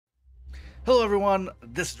Hello everyone,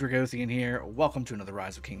 this is Dragothien here. Welcome to another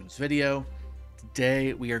Rise of Kingdoms video.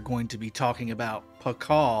 Today we are going to be talking about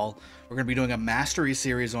Pakal. We're going to be doing a mastery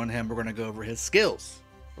series on him. We're going to go over his skills.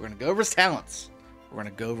 We're going to go over his talents. We're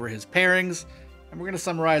going to go over his pairings. And we're going to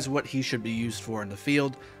summarize what he should be used for in the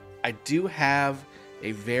field. I do have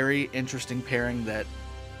a very interesting pairing that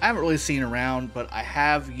I haven't really seen around, but I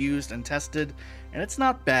have used and tested. And it's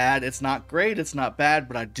not bad, it's not great, it's not bad,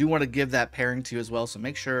 but I do want to give that pairing to you as well, so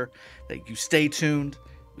make sure that you stay tuned,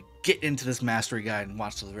 we get into this mastery guide, and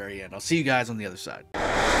watch till the very end. I'll see you guys on the other side.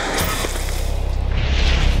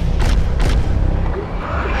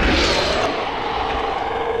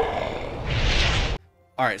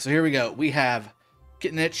 Alright, so here we go. We have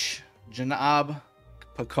Kitnich, Janab,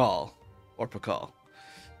 Pakal, or Pakal.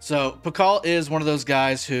 So, Pakal is one of those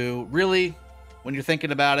guys who really, when you're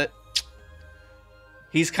thinking about it,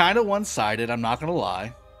 he's kind of one-sided, I'm not going to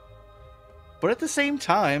lie. But at the same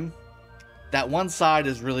time, that one side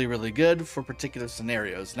is really, really good for particular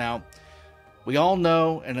scenarios. Now, we all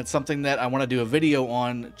know, and it's something that I want to do a video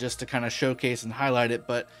on just to kind of showcase and highlight it,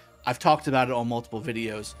 but I've talked about it on multiple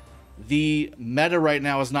videos. The meta right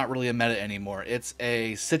now is not really a meta anymore. It's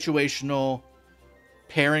a situational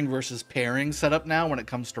pairing versus pairing setup now when it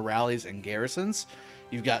comes to rallies and garrisons.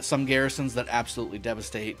 You've got some garrisons that absolutely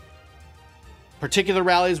devastate particular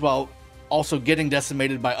rallies while also getting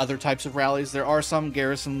decimated by other types of rallies. There are some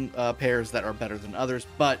garrison pairs that are better than others,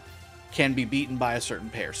 but can be beaten by a certain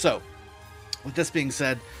pair. So, with this being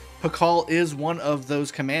said, Pakal is one of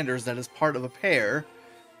those commanders that is part of a pair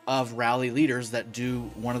of rally leaders that do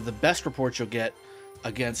one of the best reports you'll get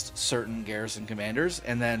against certain garrison commanders,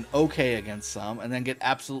 and then okay against some, and then get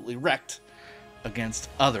absolutely wrecked against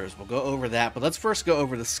others. We'll go over that, but let's first go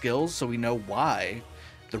over the skills so we know why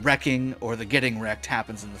the wrecking or the getting wrecked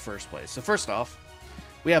happens in the first place. So first off,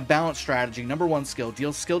 we have Balanced Strategy. Number 1 skill,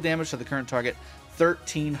 deals skill damage to the current target,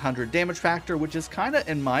 1300 damage factor, which is kind of,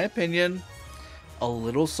 in my opinion, a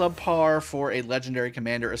little subpar for a legendary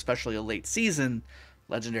commander, especially a late season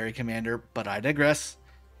legendary commander, but I digress.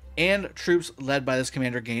 And troops led by this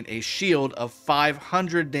commander gain a shield of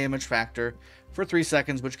 500 damage factor for 3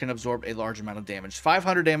 seconds, which can absorb a large amount of damage.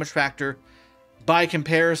 500 damage factor. By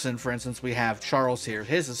comparison, for instance, we have Charles here.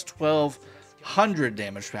 His is 1200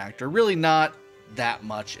 damage factor. Really not that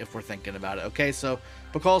much if we're thinking about it. Okay, so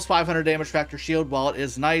Pakal's 500 damage factor shield, while it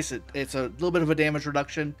is nice, it's a little bit of a damage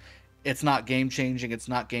reduction. It's not game-changing. It's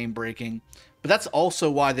not game-breaking. But that's also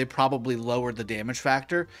why they probably lowered the damage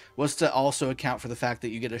factor, was to also account for the fact that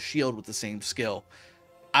you get a shield with the same skill.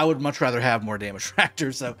 I would much rather have more damage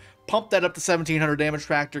factor, so pump that up to 1700 damage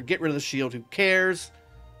factor. Get rid of the shield. Who cares?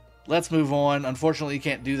 Let's move on. Unfortunately, you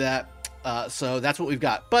can't do that. So that's what we've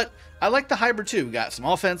got. But I like the hybrid too. We got some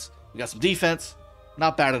offense. We got some defense.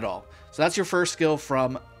 Not bad at all. So that's your first skill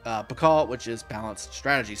from Pakal, which is Balanced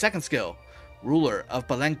Strategy. Second skill, Ruler of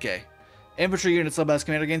Palenque. Infantry units led by this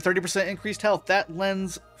commander gain 30% increased health. That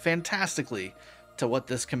lends fantastically to what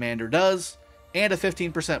this commander does. And a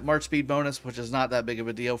 15% march speed bonus, which is not that big of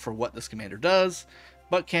a deal for what this commander does,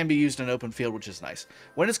 but can be used in open field, which is nice.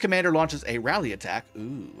 When his commander launches a rally attack,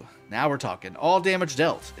 ooh, now we're talking. All damage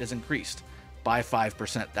dealt is increased by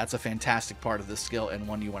 5%. That's a fantastic part of this skill and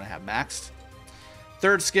one you want to have maxed.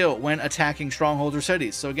 Third skill, when attacking strongholds or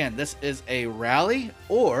cities. So again, this is a rally,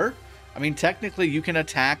 or, I mean, technically you can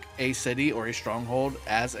attack a city or a stronghold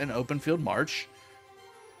as an open field march.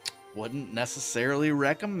 Wouldn't necessarily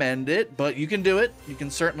recommend it, but you can do it. You can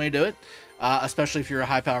certainly do it, especially if you're a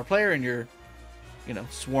high power player and you're, you know,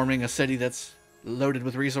 swarming a city that's loaded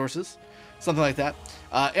with resources, something like that.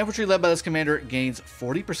 Infantry led by this commander gains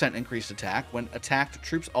 40% increased attack. When attacked,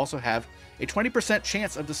 troops also have a 20%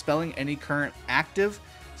 chance of dispelling any current active,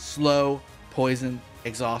 slow, poison,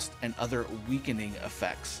 exhaust, and other weakening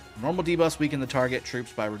effects. Normal debuffs weaken the target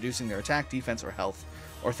troops by reducing their attack, defense, or health,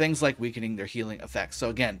 or things like weakening their healing effects. So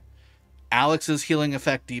again, Alex's healing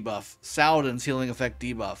effect debuff, Saladin's healing effect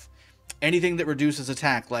debuff, anything that reduces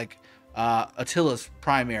attack, like Attila's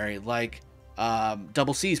primary, like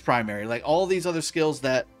Double C's primary, like all these other skills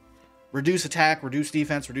that reduce attack, reduce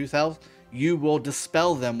defense, reduce health, you will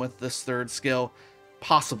dispel them with this third skill,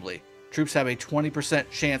 possibly. Troops have a 20%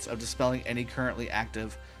 chance of dispelling any currently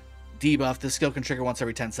active debuff. This skill can trigger once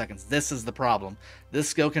every 10 seconds. This is the problem. This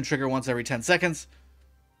skill can trigger once every 10 seconds.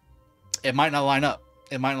 It might not line up.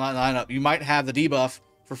 It might not line up. You might have the debuff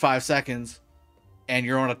for 5 seconds, and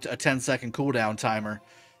you're on a 10-second cooldown timer,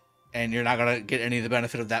 and you're not going to get any of the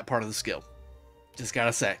benefit of that part of the skill. Just got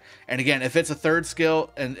to say. And again, if it's a third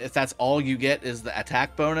skill, and if that's all you get is the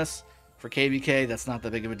attack bonus for KVK, that's not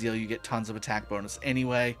that big of a deal. You get tons of attack bonus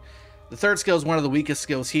anyway. The third skill is one of the weakest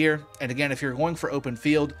skills here. And again, if you're going for open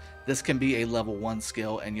field, this can be a level 1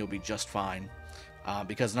 skill and you'll be just fine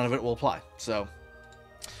because none of it will apply. So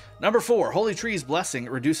number 4, Holy Tree's Blessing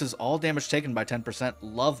reduces all damage taken by 10%.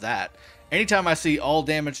 Love that. Anytime I see all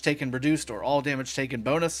damage taken reduced or all damage taken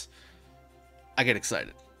bonus, I get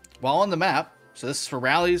excited. While on the map, so this is for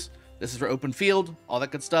rallies, this is for open field, all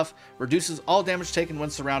that good stuff, reduces all damage taken when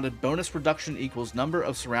surrounded. Bonus reduction equals number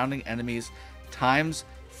of surrounding enemies times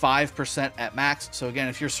 5% at max. So again,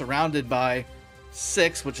 if you're surrounded by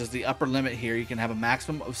 6, which is the upper limit here, you can have a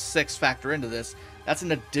maximum of 6 factor into this. That's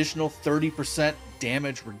an additional 30%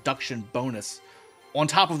 damage reduction bonus on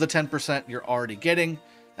top of the 10% you're already getting.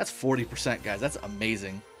 That's 40%, guys. That's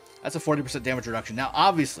amazing. That's a 40% damage reduction. Now,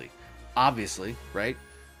 obviously, right?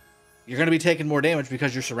 You're going to be taking more damage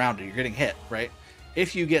because you're surrounded. You're getting hit, right?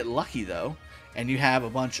 If you get lucky, though, and you have a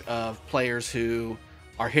bunch of players who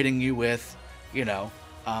are hitting you with, you know,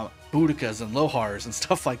 Boudikas and Lohars and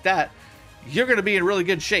stuff like that, you're going to be in really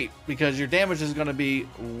good shape because your damage is going to be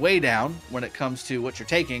way down when it comes to what you're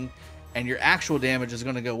taking, and your actual damage is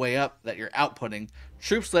going to go way up that you're outputting.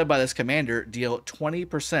 Troops led by this commander deal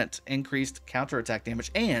 20% increased counterattack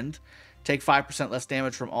damage and take 5% less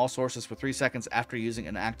damage from all sources for 3 seconds after using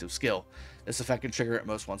an active skill. This effect can trigger at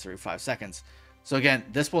most once every 5 seconds. So again,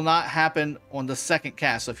 this will not happen on the second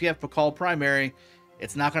cast. So if you have Pakal primary,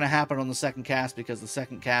 it's not going to happen on the second cast because the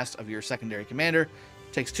second cast of your secondary commander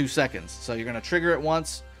takes 2 seconds. So you're going to trigger it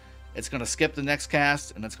once, it's going to skip the next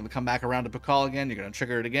cast, and it's going to come back around to Pakal again. You're going to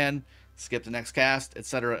trigger it again, skip the next cast,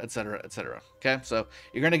 etc., etc., etc. Okay, so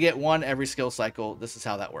you're going to get one every skill cycle. This is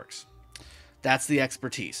how that works. That's the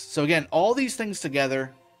expertise. So again, all these things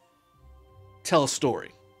together tell a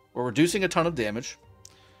story. We're reducing a ton of damage.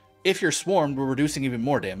 If you're swarmed, we're reducing even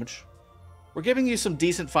more damage. We're giving you some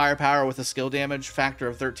decent firepower with a skill damage factor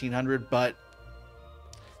of 1300, but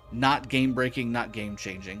not game-breaking, not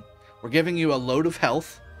game-changing. We're giving you a load of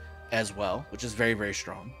health as well, which is very, very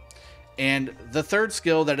strong. And the third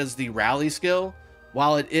skill, that is the rally skill,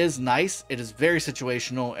 while it is nice, it is very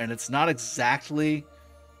situational, and it's not exactly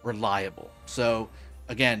reliable. So,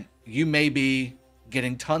 again, you may be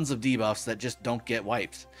getting tons of debuffs that just don't get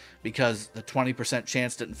wiped because the 20%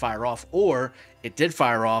 chance didn't fire off, or it did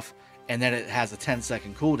fire off, and then it has a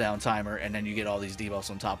 10-second cooldown timer, and then you get all these debuffs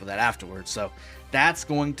on top of that afterwards. So that's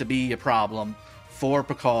going to be a problem for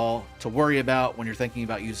Pakal to worry about when you're thinking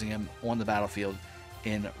about using him on the battlefield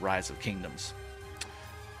in Rise of Kingdoms.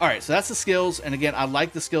 All right, so that's the skills, and again, I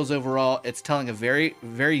like the skills overall. It's telling a very,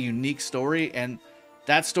 very unique story, and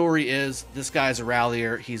that story is this guy's a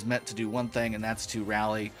rallier. He's meant to do one thing, and that's to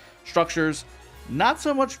rally structures. Not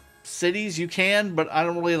so much cities. You can, but I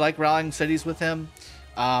don't really like rallying cities with him.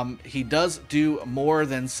 He does do more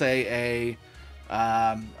than, say, a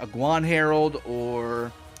Guan Herald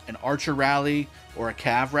or an Archer rally or a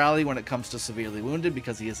Cav rally when it comes to severely wounded,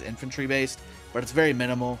 because he is infantry based, but it's very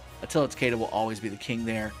minimal. Attila Takeda will always be the king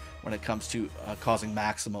there when it comes to causing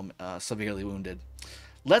maximum severely wounded.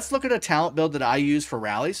 Let's look at a talent build that I use for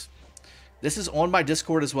rallies. This is on my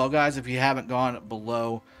Discord as well, guys. If you haven't gone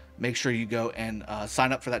below, make sure you go and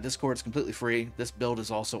sign up for that Discord. It's completely free. This build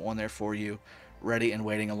is also on there for you, ready and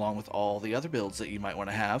waiting, along with all the other builds that you might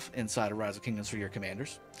want to have inside of Rise of Kingdoms for your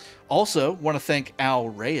commanders. Also, want to thank Al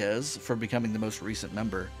Reyes for becoming the most recent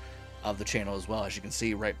member of the channel as well. As you can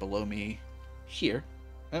see right below me here.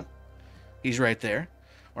 Oh, he's right there.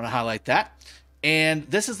 Want to highlight that. And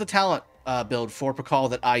this is the talent build for Pakal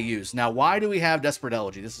that I use. Now, why do we have Desperate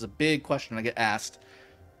Elegy? This is a big question I get asked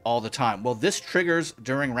all the time. Well, this triggers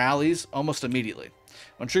during rallies almost immediately.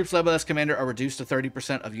 When troops led by this commander are reduced to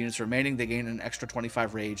 30% of units remaining, they gain an extra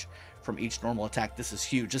 25 rage from each normal attack. This is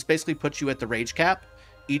huge. Just basically puts you at the rage cap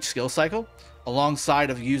each skill cycle, alongside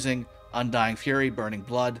of using Undying Fury, Burning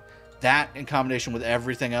Blood. That, in combination with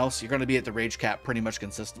everything else, you're going to be at the rage cap pretty much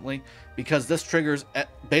consistently, because this triggers at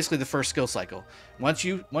basically the first skill cycle. Once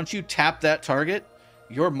you tap that target,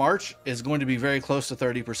 your march is going to be very close to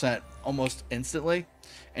 30% almost instantly,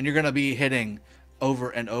 and you're going to be hitting over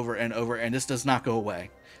and over and over, and this does not go away.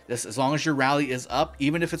 This, as long as your rally is up,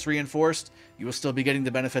 even if it's reinforced, you will still be getting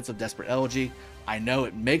the benefits of Desperate Elegy. I know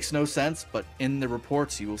it makes no sense, but in the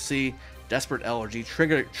reports you will see Desperate Elegy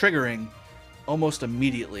triggering almost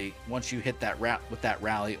immediately once you hit that with that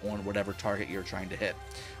rally on whatever target you're trying to hit.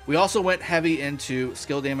 We also went heavy into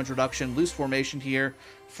skill damage reduction. Loose formation here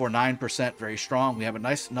for 9%, very strong. We have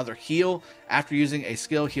another heal after using a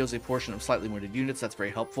skill, heals a portion of slightly wounded units. That's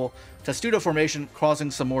very helpful. Testudo formation causing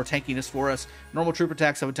some more tankiness for us. Normal troop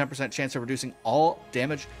attacks have a 10% chance of reducing all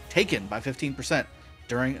damage taken by 15%.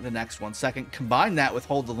 during the next 1 second. Combine that with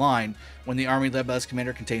hold the line when the army led by this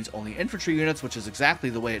commander contains only infantry units, which is exactly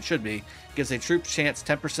the way it should be. Gives a troop chance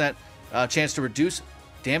 10% chance to reduce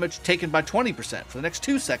damage taken by 20% for the next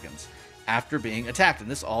 2 seconds after being attacked.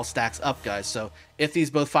 And this all stacks up, guys. So if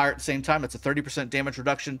these both fire at the same time, that's a 30% damage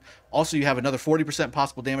reduction. Also, you have another 40%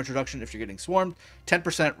 possible damage reduction if you're getting swarmed.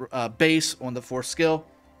 10% base on the 4th skill.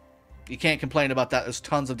 You can't complain about that. There's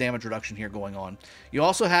tons of damage reduction here going on. You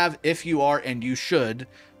also have, if you are, and you should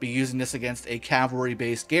be using this against a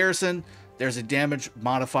cavalry-based garrison, there's a damage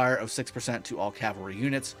modifier of 6% to all cavalry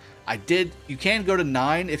units. You can go to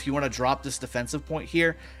 9 if you want to drop this defensive point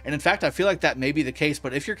here. And in fact, I feel like that may be the case,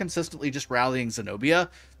 but if you're consistently just rallying Zenobia,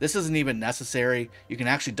 this isn't even necessary. You can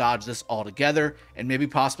actually dodge this altogether and maybe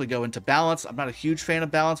possibly go into balance. I'm not a huge fan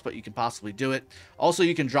of balance, but you can possibly do it. Also,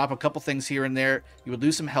 you can drop a couple things here and there. You would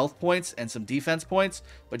lose some health points and some defense points,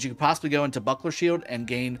 but you could possibly go into buckler shield and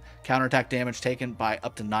gain counterattack damage taken by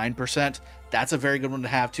up to 9%. That's a very good one to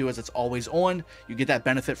have too, as it's always on. You get that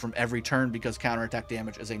benefit from every turn because counterattack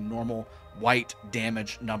damage is a normal white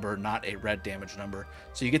damage number, not a red damage number.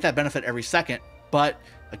 So you get that benefit every second. But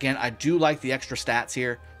again, I do like the extra stats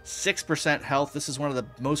here. 6% health. This is one of the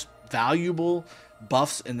most valuable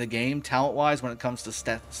buffs in the game, talent-wise, when it comes to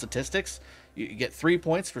statistics. You get 3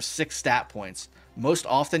 points for 6 stat points. Most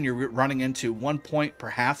often, you're running into 1 point per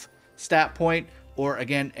half stat point, or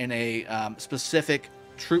again, in a specific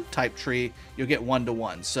troop type tree, you'll get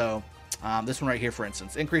 1-to-1. So this one right here, for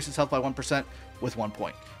instance, increases health by 1% with 1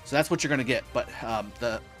 point. So that's what you're going to get. But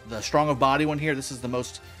the strong of body one here, this is the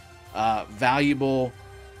most value-laden,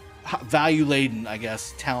 I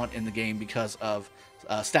guess, talent in the game because of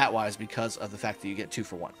stat-wise, because of the fact that you get 2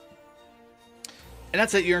 for 1. And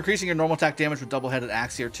that's it. You're increasing your normal attack damage with double-headed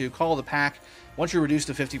axe here too. Call of the Pack. Once you're reduced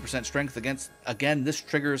to 50% strength again, this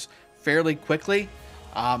triggers fairly quickly.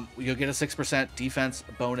 You'll get a 6% defense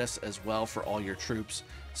bonus as well for all your troops.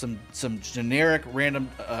 Some generic random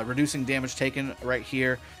reducing damage taken right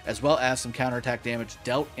here, as well as some counterattack damage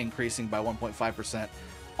dealt increasing by 1.5%.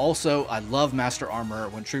 Also, I love Master Armor.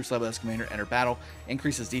 When troops led by this commander enter battle,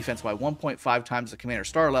 increases defense by 1.5 times the commander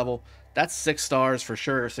star level. That's 6 stars for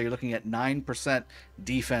sure. So you're looking at 9%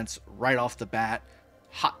 defense right off the bat.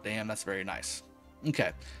 Hot damn, that's very nice.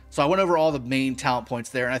 Okay, so I went over all the main talent points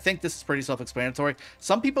there, and I think this is pretty self-explanatory.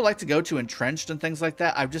 Some people like to go to Entrenched and things like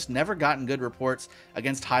that. I've just never gotten good reports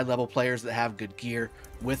against high-level players that have good gear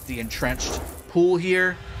with the Entrenched pool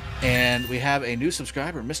here. And we have a new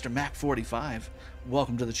subscriber, Mr. Mac45.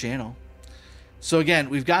 Welcome to the channel. So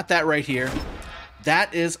again, we've got that right here.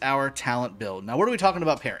 That is our talent build. Now, what are we talking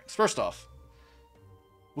about pairings? First off,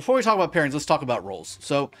 before we talk about pairings, let's talk about roles.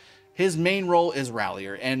 So his main role is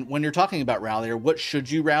Rallier, and when you're talking about Rallier, what should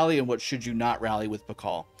you rally and what should you not rally with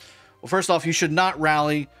Pakal? Well, first off, you should not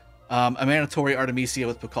rally a mandatory Artemisia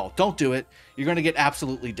with Pakal. Don't do it. You're going to get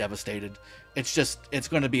absolutely devastated. It's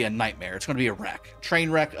going to be a nightmare. It's going to be a wreck. Train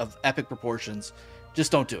wreck of epic proportions.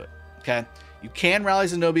 Just don't do it, okay? You can rally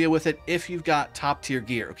Zenobia with it if you've got top-tier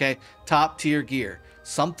gear, okay? Top-tier gear.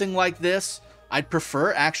 Something like this, I'd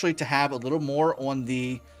prefer actually to have a little more on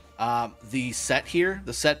the set here,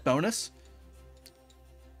 the set bonus.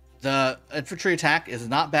 The infantry attack is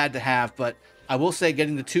not bad to have, but I will say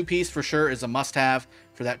getting the 2-piece for sure is a must-have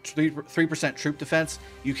for that 3% troop defense.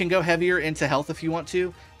 You can go heavier into health if you want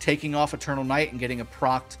to, taking off Eternal Knight and getting a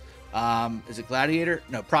procced, is it Gladiator?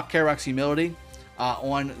 No, proc Kerouac's Humility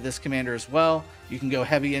on this commander as well. You can go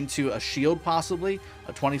heavy into a shield possibly,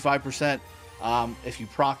 a 25% if you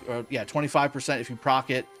proc, or yeah, 25% if you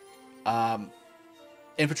proc it.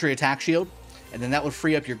 Infantry attack shield, and then that would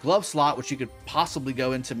free up your glove slot, which you could possibly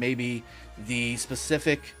go into maybe the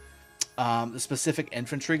specific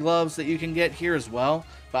infantry gloves that you can get here as well.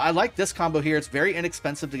 But I like this combo here. It's very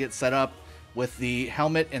inexpensive to get set up, with the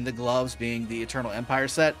helmet and the gloves being the Eternal Empire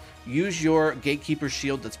set. Use your Gatekeeper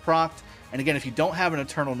shield that's procced, and again, if you don't have an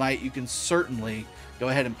Eternal Knight, you can certainly go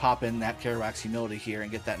ahead and pop in that Kerouac's Humility here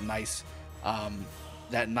and get that nice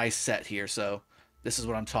set here. So this is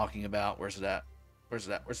what I'm talking about. Where's it at? Where's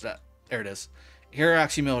that? There it is.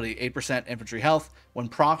 Kerouac's Humility, 8% infantry health. When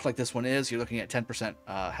procced like this one is, you're looking at 10%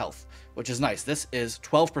 health, which is nice. This is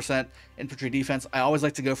 12% infantry defense. I always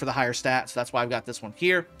like to go for the higher stats, so that's why I've got this one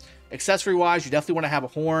here. Accessory-wise, you definitely want to have a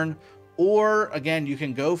horn, or, again, you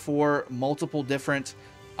can go for multiple different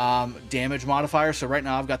damage modifiers. So right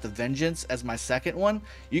now I've got the Vengeance as my second one.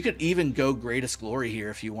 You could even go Greatest Glory here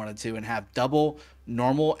if you wanted to and have double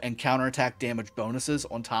normal and counterattack damage bonuses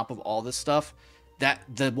on top of all this stuff.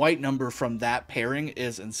 the white number from that pairing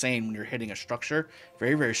is insane when you're hitting a structure.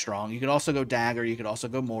 Very, very strong. You could also go dagger. You could also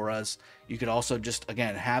go moras. You could also just,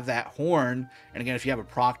 again, have that horn. And again, if you have a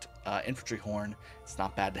procced infantry horn, it's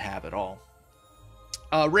not bad to have at all.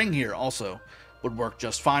 Ring here also would work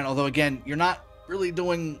just fine. Although, again, you're not really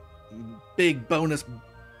doing big bonus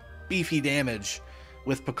beefy damage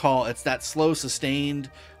with Pakal. It's that slow sustained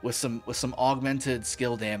with some augmented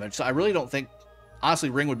skill damage. So I really don't think, honestly,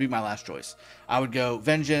 Ring would be my last choice. I would go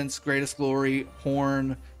Vengeance, Greatest Glory,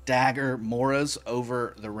 Horn, Dagger, Moras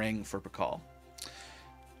over the Ring for Pakal.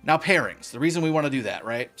 Now pairings. The reason we want to do that,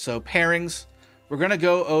 right? So pairings, we're going to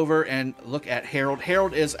go over and look at Herald.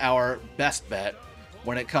 Herald is our best bet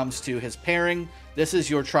when it comes to his pairing. This is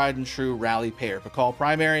your tried and true rally pair. Pakal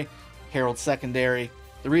primary, Herald secondary.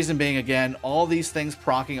 The reason being, again, all these things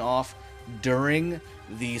proccing off during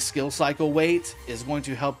the skill cycle wait is going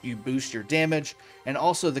to help you boost your damage, and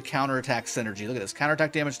also the counterattack synergy. Look at this.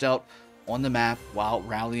 Counterattack damage dealt on the map while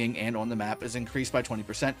rallying and on the map is increased by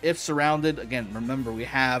 20%. If surrounded, again, remember we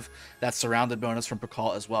have that surrounded bonus from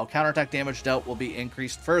Pakal as well. Counterattack damage dealt will be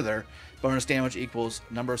increased further. Bonus damage equals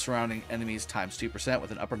number of surrounding enemies times 2%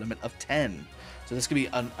 with an upper limit of 10. So this could be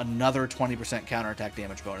another 20% counterattack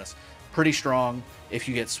damage bonus. Pretty strong if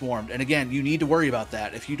you get swarmed. And again, you need to worry about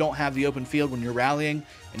that. If you don't have the open field when you're rallying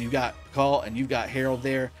and you've got Pakal and you've got Herald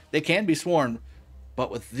there, they can be swarmed.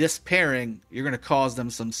 But with this pairing, you're going to cause them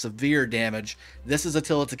some severe damage. This is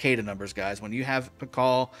Attila Takeda numbers, guys. When you have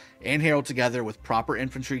Pakal and Herald together with proper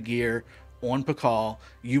infantry gear on Pakal,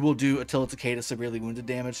 you will do Attila Takeda severely wounded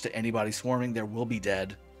damage to anybody swarming. There will be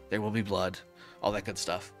dead. There will be blood. All that good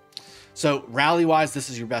stuff. So rally-wise, this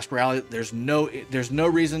is your best rally. There's no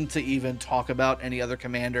reason to even talk about any other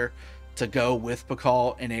commander to go with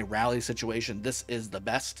Pakal in a rally situation. This is the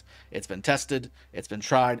best. It's been tested. It's been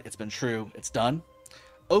tried. It's been true. It's done.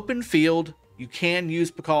 Open field, you can use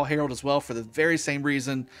Pakal Herald as well for the very same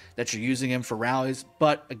reason that you're using him for rallies.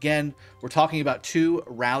 But again, we're talking about two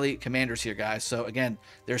rally commanders here, guys. So again,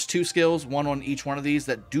 there's two skills, one on each one of these,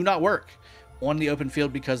 that do not work on the open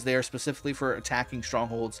field because they are specifically for attacking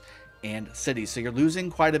strongholds and cities. So you're losing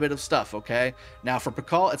quite a bit of stuff, okay? Now for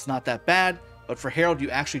Pakal, it's not that bad, but for Herald, you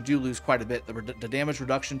actually do lose quite a bit. The damage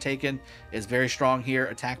reduction taken is very strong here.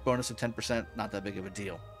 Attack bonus of 10%, not that big of a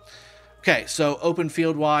deal. Okay, so open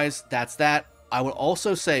field wise, that's that. I would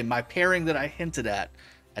also say my pairing that I hinted at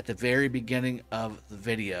the very beginning of the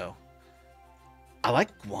video, I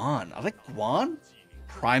like Guan. I like Guan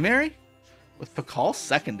primary with Pakal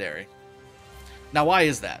secondary. Now, why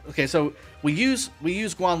is that? Okay, so we use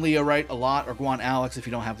Guan Leo, right, a lot, or Guan Alex if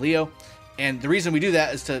you don't have Leo. And the reason we do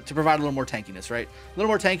that is to provide a little more tankiness, right? A little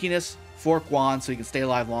more tankiness for Guan so he can stay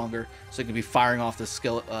alive longer, so he can be firing off this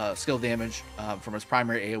skill damage from his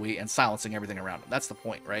primary AoE and silencing everything around him. That's the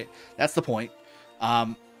point, right? That's the point.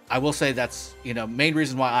 I will say that's, main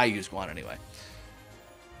reason why I use Guan anyway.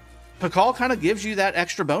 Pakal kind of gives you that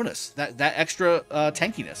extra bonus, that extra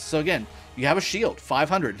tankiness. So again, you have a shield,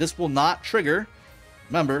 500. This will not trigger,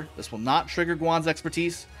 remember, this will not trigger Guan's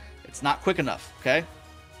expertise. It's not quick enough, okay?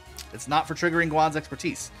 It's not for triggering Guan's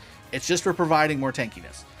expertise. It's just for providing more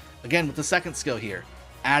tankiness. Again, with the second skill here,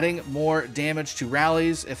 adding more damage to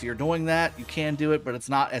rallies. If you're doing that, you can do it, but it's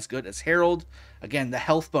not as good as Herald. Again, the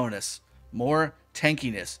health bonus, more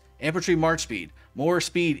tankiness. Infantry march speed. More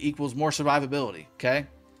speed equals more survivability, okay?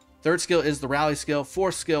 Third skill is the rally skill.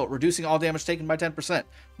 Fourth skill, reducing all damage taken by 10%.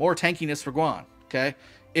 More tankiness for Guan, okay?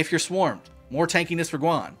 If you're swarmed, more tankiness for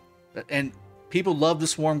Guan. And people love to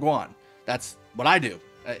swarm Guan. That's what I do.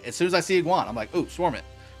 As soon as I see a Guan, I'm like, ooh, swarm it.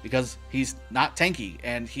 Because he's not tanky,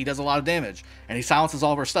 and he does a lot of damage, and he silences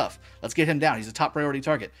all of our stuff. Let's get him down. He's a top priority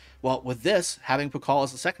target. Well, with this, having Pakal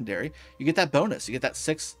as a secondary, you get that bonus. You get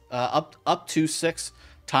that up to 6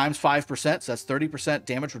 times 5%, so that's 30%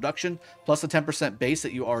 damage reduction, plus the 10% base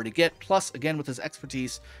that you already get. Plus, again, with his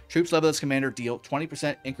expertise, troops led by this commander deal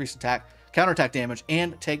 20% increased attack, counterattack damage,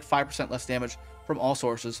 and take 5% less damage from all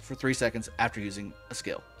sources for 3 seconds after using a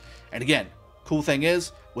skill. And again, cool thing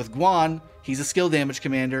is, with Guan, he's a skill damage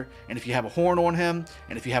commander, and if you have a horn on him,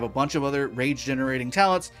 and if you have a bunch of other rage-generating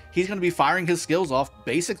talents, he's going to be firing his skills off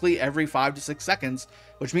basically every 5 to 6 seconds,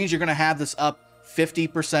 which means you're going to have this up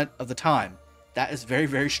 50% of the time. That is very,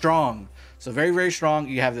 very strong. So very, very strong.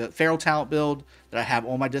 You have the Feral Talent build that I have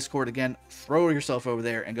on my Discord. Again, throw yourself over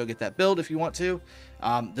there and go get that build if you want to.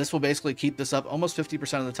 This will basically keep this up almost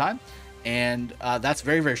 50% of the time, and that's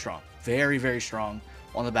very, very strong. Very, very strong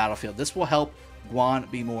on the battlefield. This will help Guan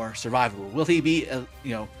be more survivable. Will he be,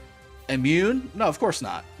 immune? No, of course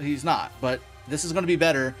not. He's not. But this is going to be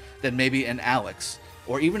better than maybe an Alex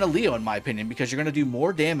or even a Leo, in my opinion, because you're going to do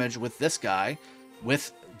more damage with this guy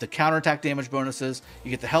with the counterattack damage bonuses.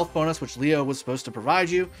 You get the health bonus, which Leo was supposed to provide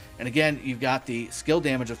you. And again, you've got the skill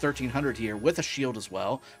damage of 1300 here with a shield as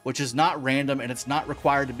well, which is not random and it's not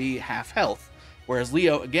required to be half health. Whereas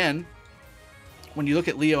Leo, again, when you look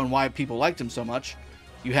at Leo and why people liked him so much,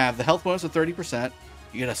 you have the health bonus of 30%.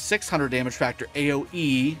 You get a 600 damage factor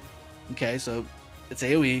AoE. Okay, so it's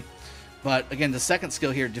AoE. But again, the second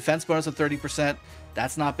skill here, defense bonus of 30%.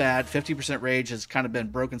 That's not bad. 50% rage has kind of been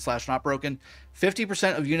broken / not broken.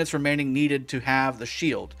 50% of units remaining needed to have the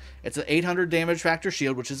shield. It's an 800 damage factor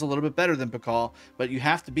shield, which is a little bit better than Pakal, but you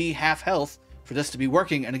have to be half health for this to be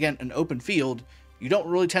working. And again, an open field, you don't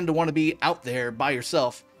really tend to want to be out there by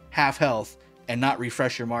yourself, half health, and not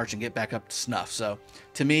refresh your march and get back up to snuff. So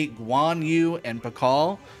to me, Guan Yu and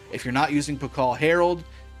Pakal, if you're not using Pakal Herald,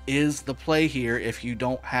 is the play here if you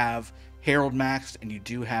don't have Herald maxed and you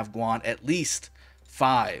do have Guan at least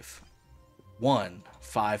 5, 1,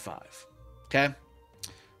 5, 5. Okay,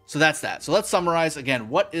 so that's that. So let's summarize again.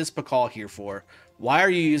 What is Pakal here for? Why are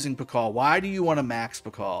you using Pakal? Why do you want to max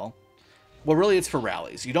Pakal? Well, really, it's for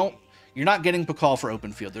rallies. You're not getting Pakal for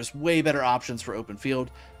open field. There's way better options for open field,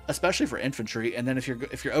 especially for infantry. And then if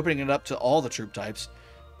you're opening it up to all the troop types,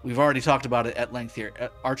 we've already talked about it at length here.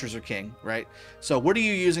 Archers are king, right? So what are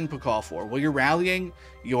you using Pakal for? Well, you're rallying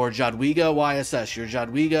your Jadwiga YSS, your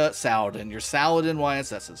Jadwiga Saladin, your Saladin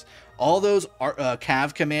YSSs. All those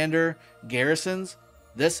Cav Commander garrisons,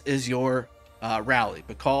 this is your rally.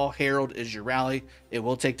 Pakal Herald is your rally. It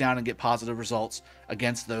will take down and get positive results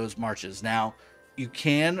against those marches. Now, you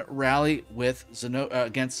can rally with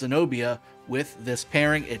against Zenobia with this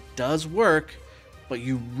pairing. It does work, but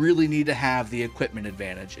you really need to have the equipment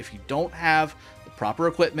advantage. If you don't have the proper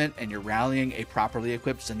equipment and you're rallying a properly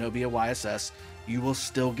equipped Zenobia YSS, you will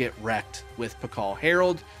still get wrecked with Pakal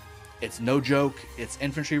Herald. It's no joke. It's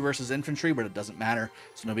infantry versus infantry, but it doesn't matter.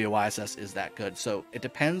 Zenobia YSS is that good. So it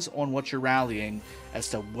depends on what you're rallying as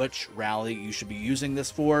to which rally you should be using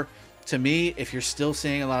this for. To me, if you're still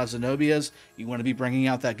seeing a lot of Zenobias, you want to be bringing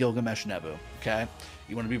out that Gilgamesh Nebu, okay?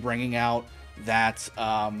 You want to be bringing out that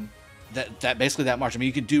basically that march. I mean,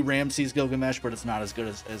 you could do Ramses Gilgamesh, but it's not as good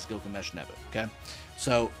as Gilgamesh Nebu, okay?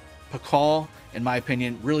 So Pakal, in my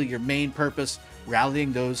opinion, really your main purpose,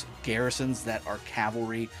 rallying those garrisons that are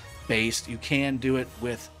cavalry based. You can do it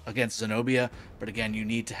against Zenobia, but again, you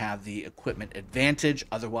need to have the equipment advantage.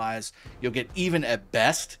 Otherwise, you'll get even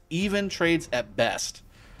trades at best,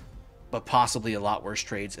 but possibly a lot worse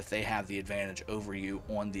trades if they have the advantage over you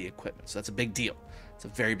on the equipment. So that's a big deal. It's a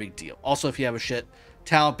very big deal. Also, if you have a shit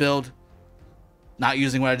talent build, not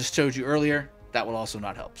using what I just showed you earlier, that will also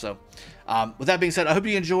not help. So with that being said, I hope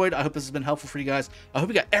you enjoyed. I hope this has been helpful for you guys. I hope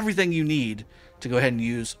you got everything you need to go ahead and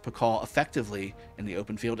use Pakal effectively in the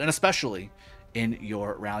open field, and especially in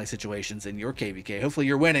your rally situations in your KVK. Hopefully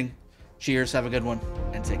you're winning. Cheers, have a good one,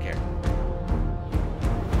 and take care.